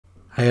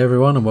Hey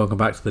everyone and welcome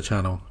back to the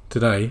channel.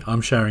 Today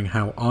I'm sharing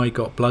how I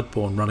got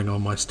Bloodborne running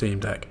on my Steam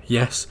Deck.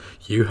 Yes,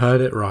 you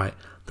heard it right,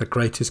 the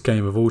greatest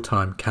game of all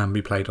time can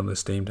be played on the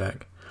Steam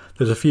Deck.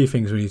 There's a few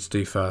things we need to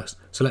do first,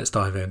 so let's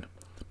dive in.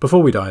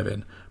 Before we dive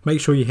in,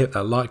 make sure you hit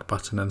that like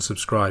button and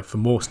subscribe for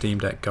more Steam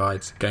Deck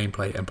guides,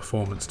 gameplay and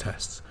performance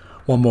tests.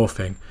 One more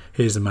thing,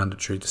 here's a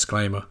mandatory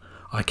disclaimer.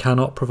 I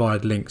cannot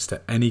provide links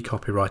to any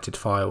copyrighted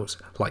files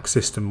like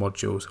system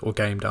modules or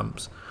game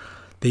dumps.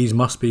 These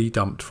must be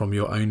dumped from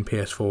your own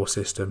PS4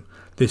 system.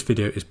 This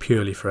video is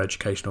purely for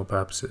educational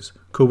purposes.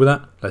 Cool with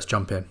that? Let's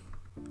jump in.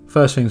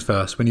 First things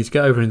first, we need to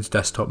get over into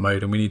desktop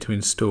mode and we need to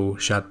install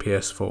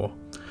ShadPS4.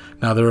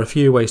 Now there are a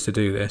few ways to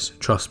do this,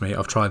 trust me,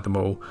 I've tried them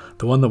all.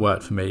 The one that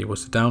worked for me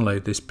was to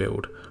download this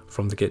build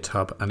from the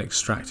GitHub and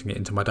extracting it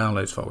into my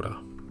downloads folder.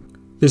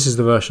 This is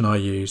the version I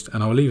used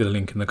and I'll leave a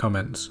link in the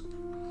comments.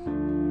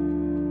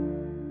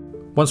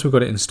 Once we've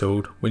got it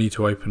installed, we need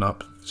to open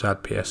up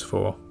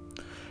ShadPS4.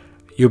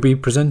 You'll be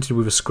presented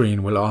with a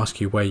screen will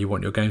ask you where you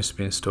want your games to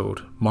be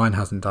installed. Mine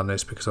hasn't done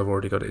this because I've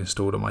already got it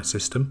installed on my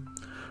system.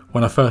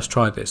 When I first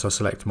tried this I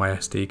selected my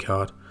SD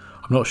card.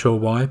 I'm not sure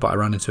why, but I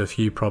ran into a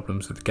few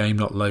problems with the game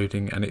not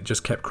loading and it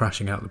just kept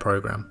crashing out the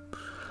program.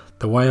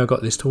 The way I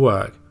got this to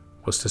work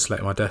was to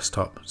select my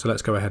desktop, so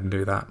let's go ahead and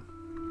do that.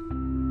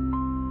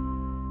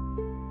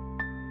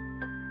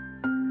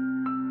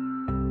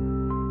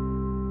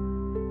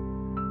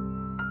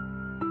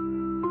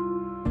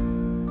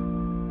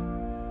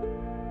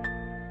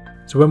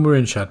 So when we're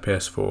in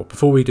ShadPS4,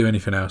 before we do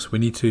anything else, we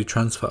need to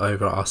transfer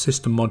over our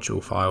system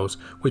module files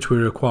which we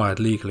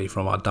required legally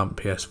from our dump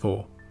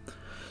PS4.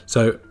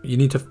 So you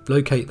need to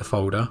locate the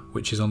folder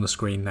which is on the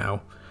screen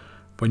now.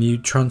 When you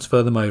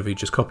transfer them over, you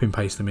just copy and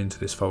paste them into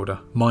this folder.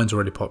 Mine's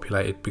already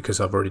populated because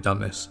I've already done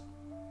this.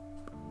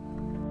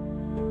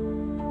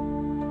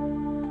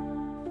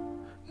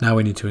 Now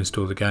we need to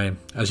install the game.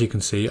 As you can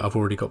see, I've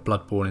already got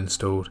Bloodborne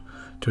installed.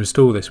 To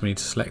install this, we need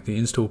to select the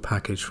install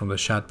package from the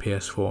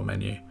ShadPS4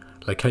 menu.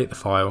 Locate the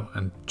file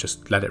and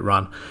just let it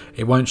run.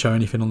 It won't show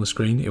anything on the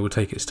screen, it will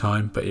take its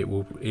time, but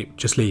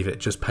just leave it,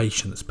 just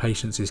patience.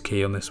 Patience is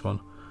key on this one.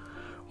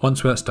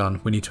 Once that's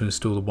done, we need to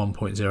install the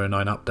 1.09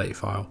 update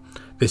file.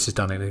 This is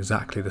done in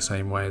exactly the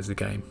same way as the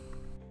game.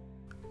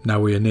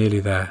 Now we are nearly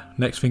there.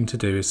 Next thing to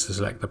do is to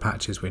select the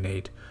patches we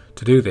need.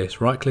 To do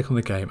this, right click on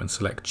the game and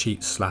select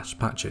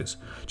cheats/patches.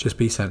 Just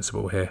be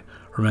sensible here.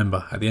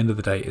 Remember, at the end of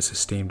the day it's a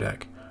Steam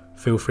Deck.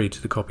 Feel free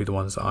to copy the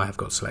ones that I have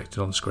got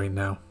selected on the screen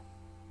now.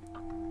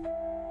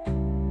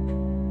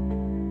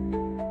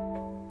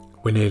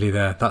 We're nearly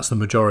there, that's the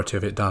majority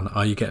of it done.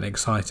 Are you getting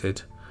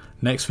excited?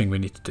 Next thing we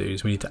need to do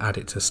is we need to add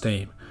it to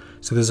Steam.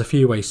 So there's a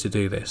few ways to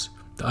do this.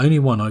 The only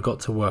one I got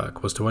to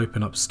work was to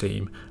open up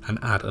Steam and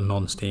add a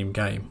non-Steam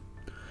game.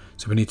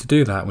 So we need to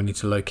do that, we need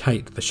to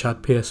locate the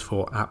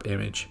ShadPS4 app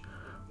image.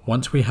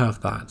 Once we have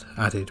that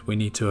added, we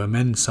need to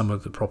amend some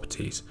of the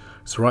properties.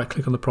 So right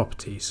click on the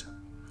properties.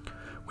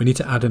 We need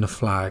to add in a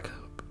flag,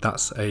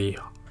 that's a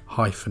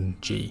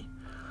 -G.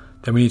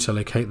 Then we need to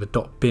locate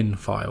the .bin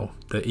file,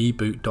 the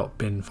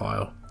eboot.bin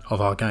file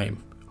of our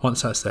game.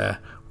 Once that's there,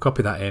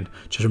 copy that in,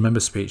 just remember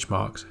speech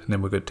marks and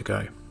then we're good to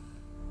go.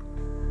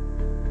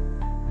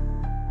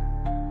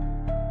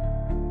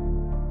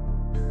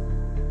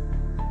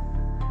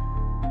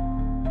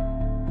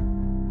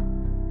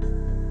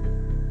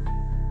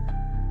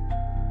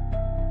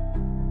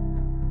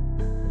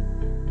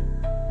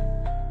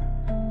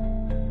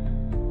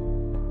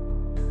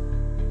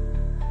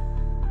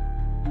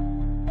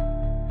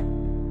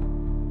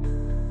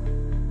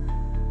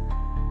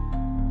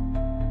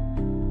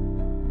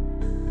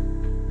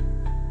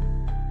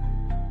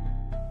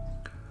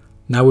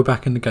 Now we're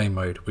back in the game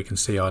mode, we can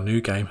see our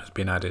new game has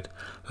been added.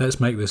 Let's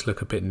make this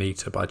look a bit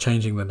neater by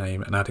changing the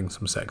name and adding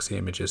some sexy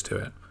images to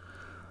it.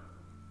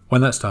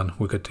 When that's done,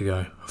 we're good to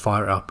go.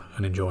 Fire it up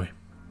and enjoy.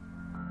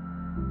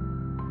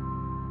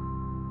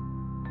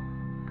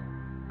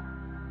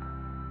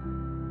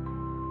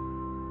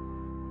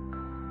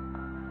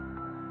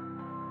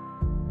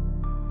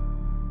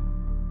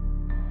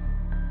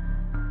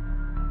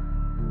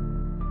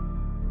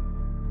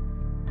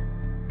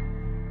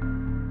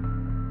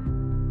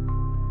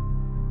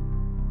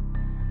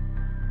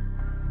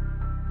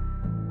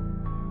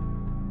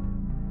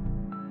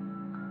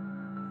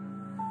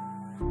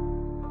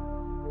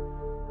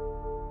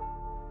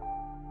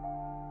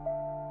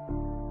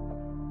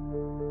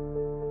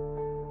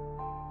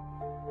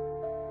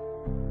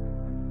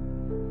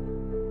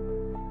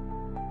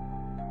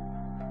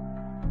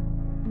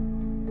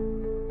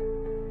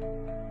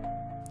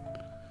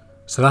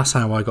 So that's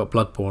how I got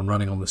Bloodborne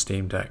running on the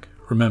Steam Deck.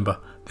 Remember,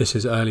 this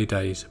is early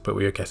days, but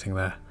we are getting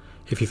there.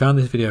 If you found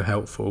this video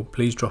helpful,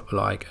 please drop a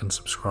like and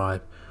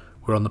subscribe.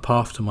 We're on the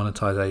path to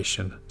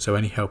monetization, so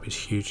any help is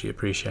hugely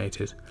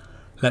appreciated.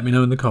 Let me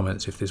know in the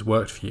comments if this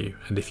worked for you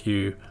and if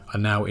you are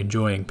now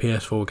enjoying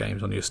PS4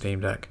 games on your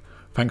Steam Deck.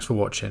 Thanks for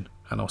watching,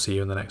 and I'll see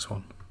you in the next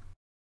one.